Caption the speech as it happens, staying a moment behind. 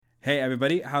Hey,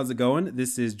 everybody, how's it going?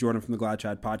 This is Jordan from the Glad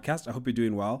Chad podcast. I hope you're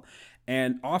doing well.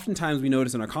 And oftentimes we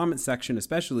notice in our comment section,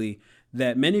 especially,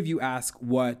 that many of you ask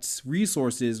what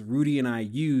resources Rudy and I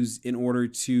use in order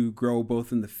to grow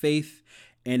both in the faith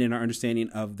and in our understanding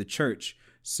of the church.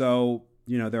 So,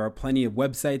 there are plenty of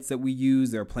websites that we use.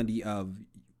 There are plenty of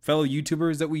fellow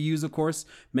YouTubers that we use, of course,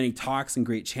 many talks and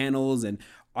great channels and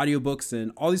audiobooks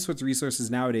and all these sorts of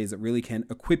resources nowadays that really can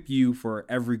equip you for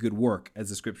every good work, as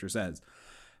the scripture says.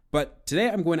 But today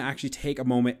I'm going to actually take a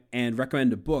moment and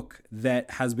recommend a book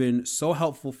that has been so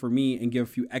helpful for me and give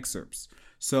a few excerpts.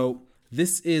 So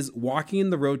this is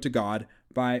Walking the Road to God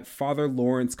by Father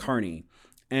Lawrence Carney.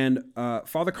 And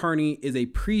Father Carney is a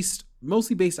priest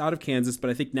mostly based out of Kansas, but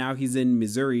I think now he's in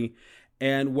Missouri.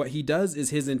 And what he does is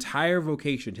his entire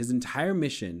vocation, his entire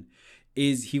mission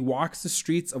is he walks the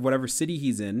streets of whatever city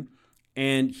he's in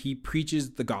and he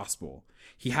preaches the gospel.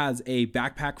 He has a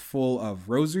backpack full of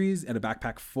rosaries and a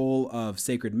backpack full of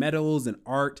sacred medals and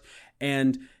art.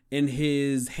 And in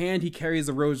his hand, he carries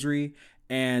a rosary.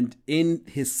 And in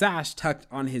his sash, tucked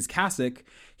on his cassock,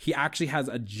 he actually has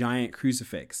a giant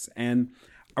crucifix. And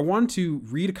I wanted to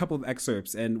read a couple of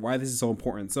excerpts and why this is so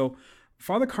important. So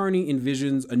Father Carney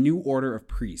envisions a new order of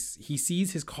priests. He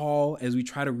sees his call as we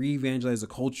try to re-evangelize the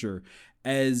culture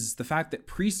as the fact that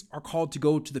priests are called to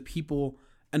go to the people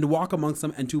and to walk amongst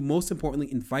them and to, most importantly,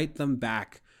 invite them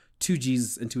back to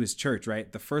Jesus and to his church,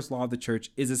 right? The first law of the church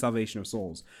is the salvation of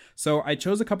souls. So I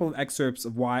chose a couple of excerpts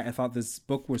of why I thought this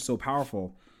book was so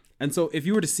powerful. And so if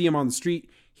you were to see him on the street,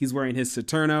 he's wearing his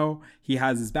Saturno, he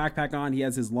has his backpack on, he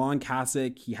has his long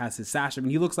cassock, he has his sash. I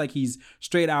mean, he looks like he's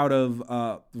straight out of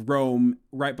Rome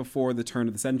right before the turn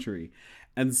of the century.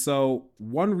 And so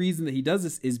one reason that he does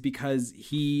this is because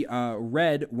he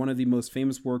read one of the most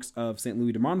famous works of St.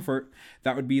 Louis de Montfort.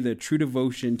 That would be the True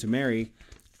Devotion to Mary.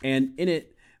 And in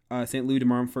it, St. Louis de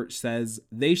Montfort says,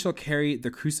 "They shall carry the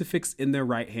crucifix in their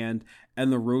right hand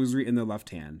and the rosary in their left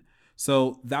hand."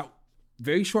 So that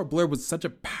very short blurb was such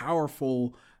a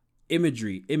powerful image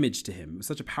to him. It was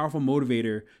such a powerful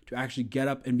motivator to actually get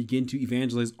up and begin to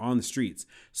evangelize on the streets.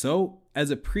 So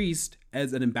as a priest,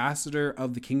 as an ambassador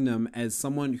of the kingdom, as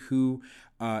someone who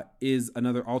is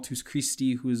another Altus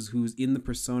Christi, who's in the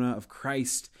persona of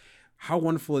Christ, how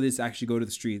wonderful it is to actually go to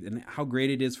the street and how great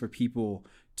it is for people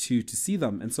to see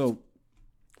them. And so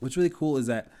what's really cool is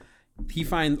that he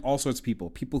finds all sorts of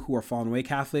people who are fallen away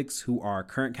Catholics, who are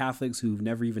current Catholics, who've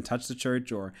never even touched the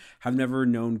church or have never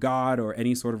known God or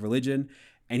any sort of religion.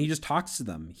 And he just talks to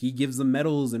them. He gives them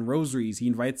medals and rosaries. He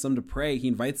invites them to pray. He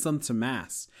invites them to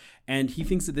mass. And he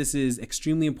thinks that this is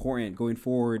extremely important going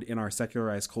forward in our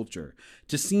secularized culture,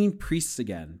 just seeing priests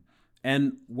again.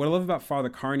 And what I love about Father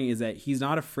Carney is that he's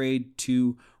not afraid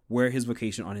to wear his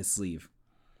vocation on his sleeve.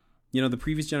 The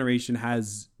previous generation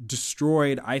has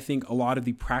destroyed, I think, a lot of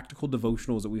the practical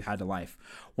devotionals that we've had to life.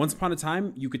 Once upon a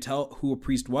time, you could tell who a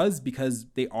priest was because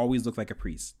they always looked like a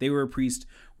priest. They were a priest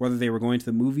whether they were going to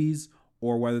the movies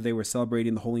or whether they were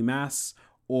celebrating the Holy Mass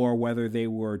or whether they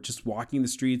were just walking the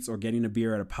streets or getting a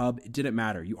beer at a pub. It didn't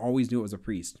matter. You always knew it was a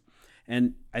priest.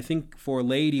 And I think for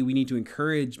laity, we need to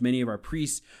encourage many of our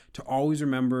priests to always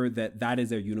remember that that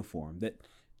is their uniform, that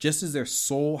just as their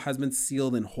soul has been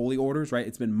sealed in holy orders, right?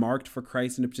 It's been marked for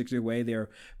Christ in a particular way. They're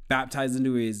baptized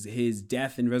into his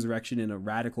death and resurrection in a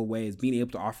radical way, as being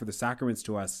able to offer the sacraments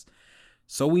to us.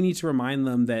 So we need to remind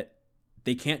them that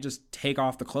they can't just take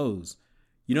off the clothes.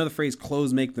 The phrase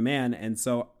clothes make the man. And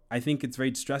so I think it's very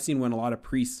distressing when a lot of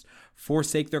priests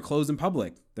forsake their clothes in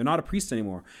public. They're not a priest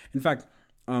anymore. In fact,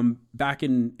 back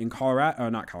in Colorado,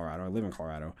 not Colorado, I live in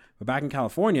Colorado, but back in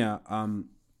California,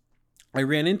 I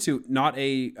ran into not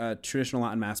a traditional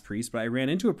Latin Mass priest, but I ran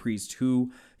into a priest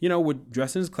who, would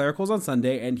dress in his clericals on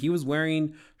Sunday, and he was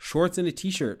wearing shorts and a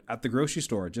t-shirt at the grocery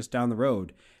store just down the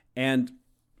road. And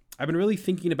I've been really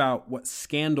thinking about what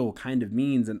scandal kind of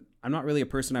means, and I'm not really a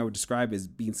person I would describe as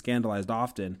being scandalized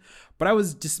often, but I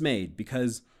was dismayed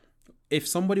because if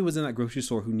somebody was in that grocery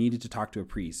store who needed to talk to a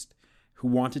priest, who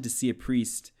wanted to see a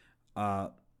priest,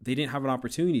 they didn't have an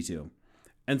opportunity to.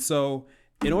 And so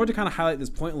in order to kind of highlight this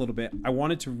point a little bit, I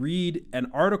wanted to read an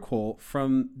article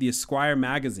from the Esquire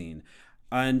magazine.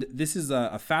 And this is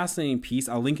a fascinating piece.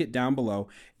 I'll link it down below.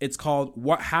 It's called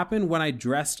 "What Happened When I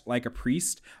Dressed Like a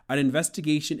Priest? An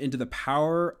Investigation into the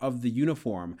Power of the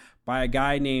Uniform" by a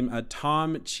guy named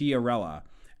Tom Chiarella.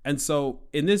 And so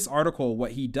in this article,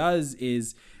 what he does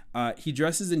is he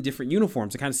dresses in different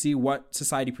uniforms to kind of see what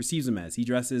society perceives him as. He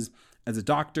dresses as a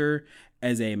doctor,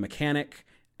 as a mechanic,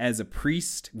 as a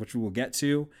priest, which we will get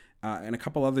to, and a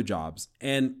couple other jobs.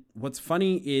 And what's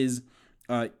funny is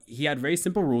he had very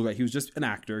simple rules, that he was just an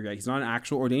actor, he's not an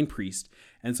actual ordained priest.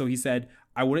 And so he said,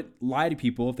 I wouldn't lie to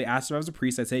people. If they asked if I was a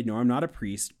priest, I'd say, no, I'm not a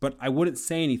priest, but I wouldn't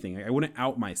say anything. I wouldn't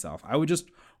out myself. I would just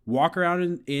walk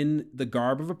around in the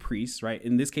garb of a priest, right?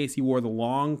 In this case, he wore the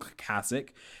long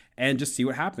cassock, and just see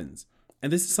what happens.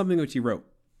 And this is something which he wrote.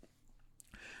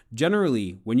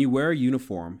 Generally, when you wear a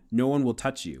uniform, no one will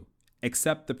touch you,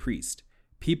 except the priest.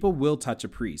 People will touch a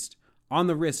priest. On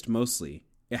the wrist, mostly.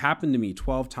 It happened to me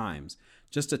 12 times.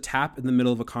 Just a tap in the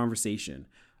middle of a conversation.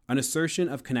 An assertion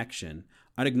of connection.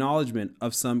 An acknowledgement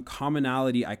of some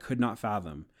commonality I could not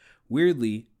fathom.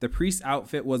 Weirdly, the priest's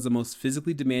outfit was the most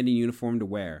physically demanding uniform to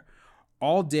wear.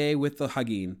 All day with the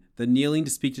hugging, the kneeling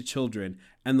to speak to children,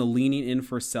 and the leaning in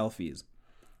for selfies.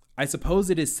 I suppose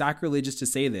it is sacrilegious to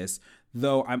say this,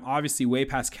 though I'm obviously way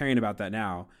past caring about that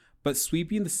now, but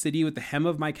sweeping the city with the hem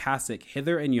of my cassock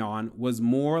hither and yon was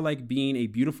more like being a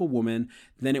beautiful woman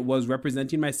than it was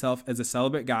representing myself as a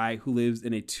celibate guy who lives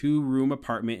in a 2-room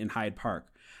apartment in Hyde Park.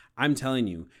 I'm telling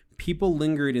you, people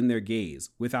lingered in their gaze,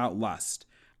 without lust.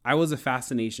 I was a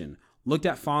fascination, looked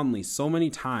at fondly so many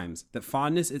times that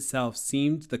fondness itself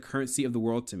seemed the currency of the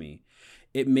world to me.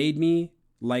 It made me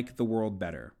like the world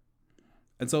better.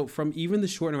 And so from even the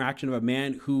short interaction of a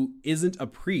man who isn't a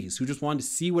priest, who just wanted to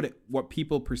see what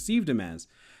people perceived him as,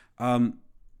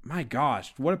 my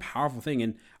gosh, what a powerful thing.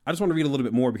 And I just want to read a little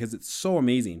bit more because it's so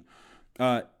amazing.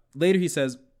 Later he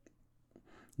says,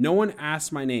 no one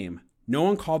asked my name. No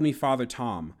one called me Father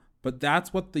Tom, but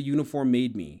that's what the uniform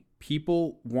made me.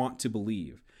 People want to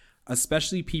believe,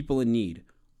 especially people in need.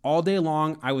 All day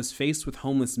long, I was faced with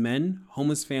homeless men,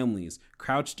 homeless families,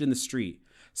 crouched in the street.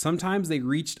 Sometimes they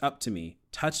reached up to me,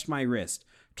 touched my wrist.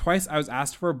 Twice I was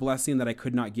asked for a blessing that I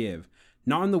could not give,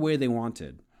 not in the way they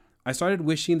wanted. I started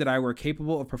wishing that I were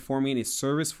capable of performing a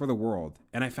service for the world,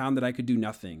 and I found that I could do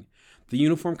nothing. The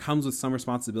uniform comes with some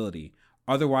responsibility.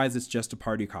 Otherwise, it's just a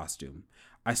party costume.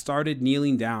 I started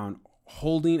kneeling down,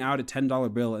 holding out a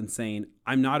 $10 bill and saying,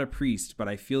 I'm not a priest, but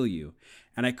I feel you.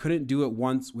 And I couldn't do it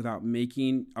once without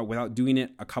doing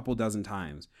it a couple dozen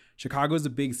times. Chicago is a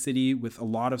big city with a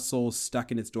lot of souls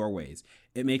stuck in its doorways.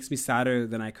 It makes me sadder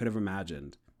than I could have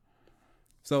imagined.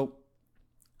 So,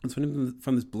 what's funny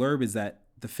from this blurb is that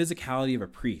the physicality of a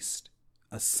priest,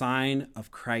 a sign of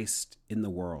Christ in the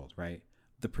world, right?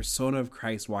 The persona of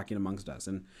Christ walking amongst us.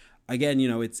 And again,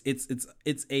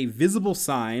 it's a visible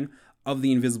sign of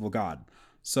the invisible God.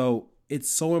 So it's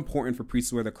so important for priests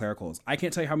to wear their clericals. I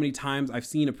can't tell you how many times I've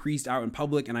seen a priest out in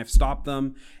public and I've stopped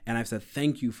them and I've said,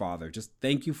 thank you, Father. Just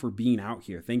thank you for being out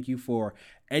here. Thank you for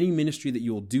any ministry that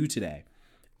you will do today.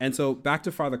 And so back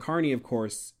to Father Carney, of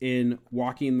course, in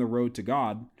Walking the Road to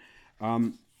God,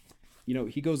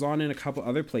 he goes on in a couple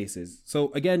other places.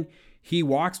 So again, he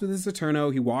walks with his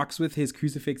Saturno, he walks with his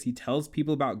crucifix, he tells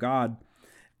people about God.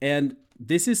 And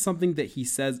this is something that he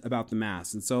says about the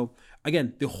Mass. And so,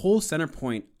 again, the whole center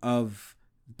point of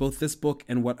both this book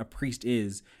and what a priest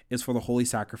is for the holy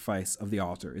sacrifice of the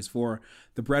altar, is for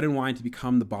the bread and wine to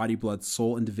become the body, blood,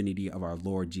 soul, and divinity of our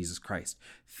Lord Jesus Christ.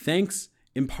 Thanks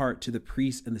in part to the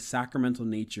priest and the sacramental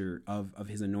nature of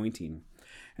his anointing.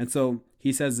 And so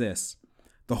he says this,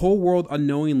 the whole world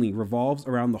unknowingly revolves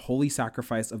around the holy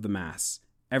sacrifice of the Mass.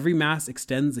 Every Mass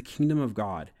extends the kingdom of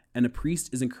God, and a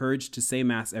priest is encouraged to say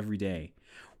Mass every day.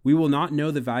 We will not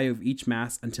know the value of each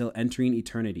Mass until entering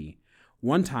eternity.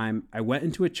 One time, I went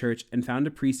into a church and found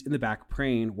a priest in the back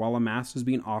praying while a Mass was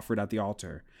being offered at the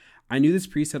altar. I knew this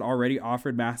priest had already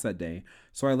offered Mass that day,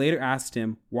 so I later asked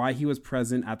him why he was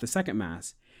present at the second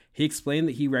Mass. He explained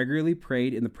that he regularly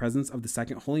prayed in the presence of the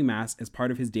second Holy Mass as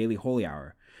part of his daily holy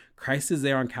hour. Christ is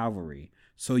there on Calvary,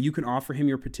 so you can offer him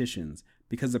your petitions,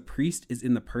 because the priest is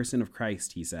in the person of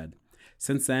Christ, he said.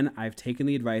 Since then, I've taken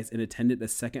the advice and attended a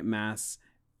second Mass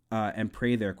and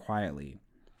pray there quietly.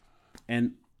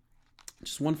 And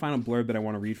just one final blurb that I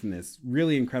want to read from this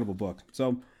really incredible book.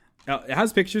 So it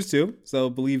has pictures too. So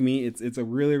believe me, it's a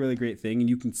really, really great thing. And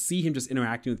you can see him just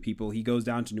interacting with people. He goes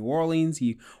down to New Orleans.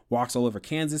 He walks all over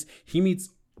Kansas. He meets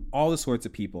all the sorts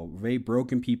of people, very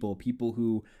broken people, people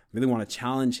who really want to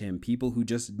challenge him, people who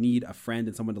just need a friend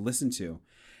and someone to listen to.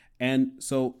 And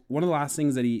so one of the last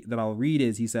things that I'll read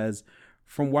is he says,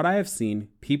 from what I have seen,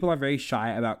 people are very shy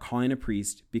about calling a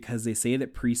priest because they say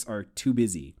that priests are too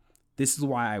busy. This is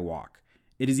why I walk.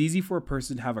 It is easy for a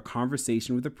person to have a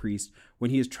conversation with a priest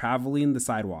when he is traveling the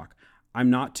sidewalk. I'm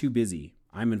not too busy.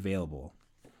 I'm available.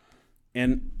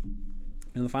 And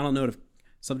the final note of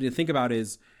something to think about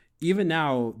is, even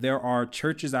now, there are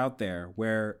churches out there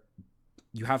where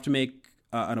you have to make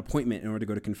an appointment in order to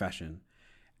go to confession.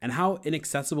 And how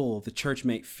inaccessible the church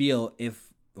may feel if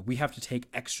we have to take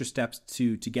extra steps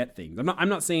to get things. I'm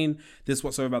not saying this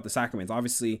whatsoever about the sacraments.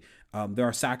 Obviously, there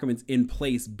are sacraments in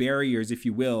place, barriers, if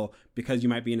you will, because you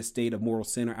might be in a state of mortal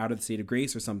sin or out of the state of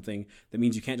grace or something. That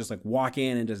means you can't just like walk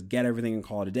in and just get everything and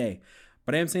call it a day.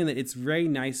 But I am saying that it's very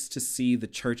nice to see the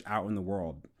church out in the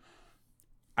world.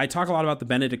 I talk a lot about the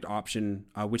Benedict option,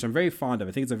 which I'm very fond of.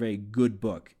 I think it's a very good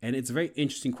book. And it's a very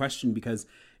interesting question because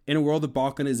in a world of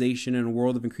balkanization and a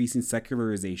world of increasing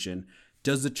secularization,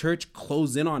 does the church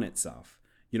close in on itself?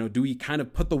 Do we kind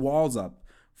of put the walls up?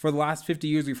 For the last 50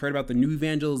 years, we've heard about the new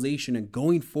evangelization and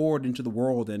going forward into the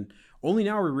world. And only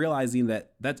now we're realizing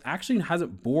that actually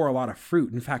hasn't bore a lot of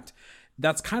fruit. In fact,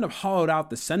 that's kind of hollowed out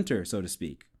the center, so to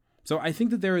speak. So I think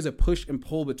that there is a push and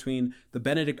pull between the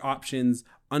Benedict option's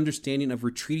understanding of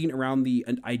retreating around the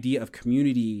idea of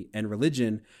community and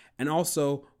religion, and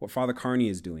also what Father Carney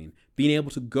is doing, being able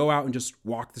to go out and just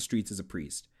walk the streets as a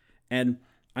priest. And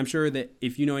I'm sure that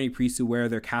if you know any priests who wear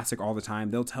their cassock all the time,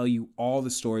 they'll tell you all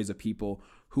the stories of people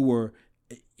who were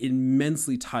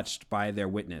immensely touched by their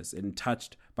witness and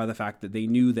touched by the fact that they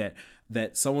knew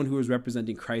that someone who was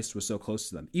representing Christ was so close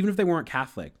to them, even if they weren't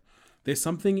Catholic. There's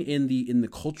something in the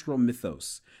cultural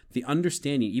mythos, the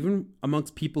understanding, even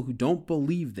amongst people who don't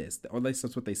believe this, or at least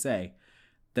that's what they say,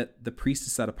 that the priest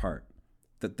is set apart,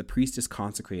 that the priest is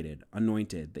consecrated,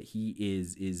 anointed, that he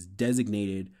is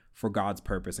designated for God's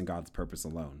purpose and God's purpose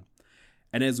alone.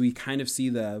 And as we kind of see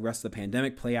the rest of the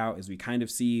pandemic play out, as we kind of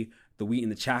see the wheat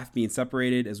and the chaff being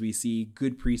separated, as we see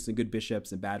good priests and good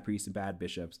bishops and bad priests and bad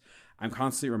bishops, I'm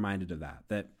constantly reminded of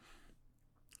that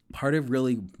part of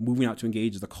really moving out to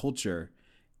engage the culture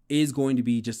is going to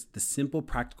be just the simple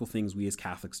practical things we as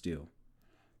Catholics do.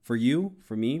 For you,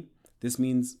 for me, this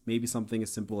means maybe something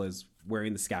as simple as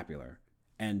wearing the scapular.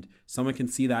 And someone can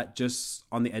see that just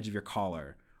on the edge of your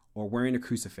collar, or wearing a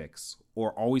crucifix,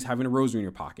 or always having a rosary in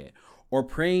your pocket, or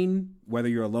praying, whether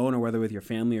you're alone or whether with your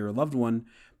family or a loved one,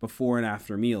 before and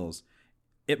after meals.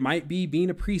 It might be being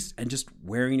a priest and just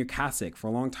wearing your cassock. For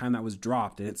a long time that was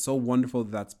dropped, and it's so wonderful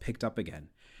that that's picked up again.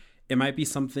 It might be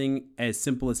something as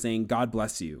simple as saying, God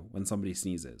bless you, when somebody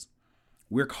sneezes.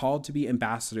 We're called to be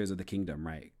ambassadors of the kingdom,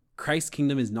 right? Christ's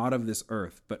kingdom is not of this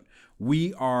earth, but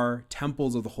we are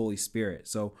temples of the Holy Spirit.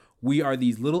 So we are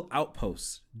these little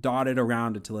outposts dotted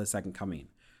around until his second coming.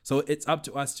 So it's up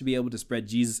to us to be able to spread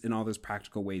Jesus in all those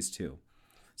practical ways too.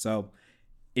 So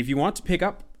if you want to pick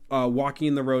up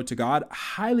Walking the Road to God,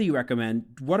 highly recommend.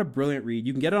 What a brilliant read.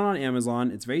 You can get it on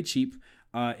Amazon. It's very cheap.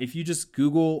 If you just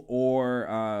Google or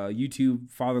YouTube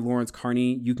Father Lawrence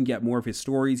Carney, you can get more of his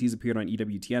stories. He's appeared on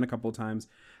EWTN a couple of times.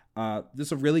 This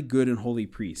is a really good and holy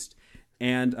priest.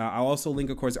 And I'll also link,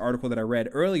 of course, the article that I read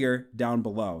earlier down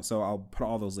below. So I'll put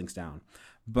all those links down.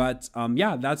 But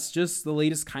that's just the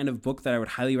latest kind of book that I would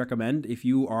highly recommend if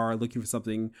you are looking for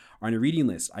something on your reading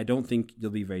list. I don't think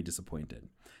you'll be very disappointed.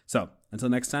 So until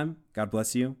next time, God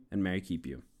bless you and Mary keep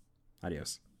you.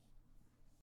 Adios.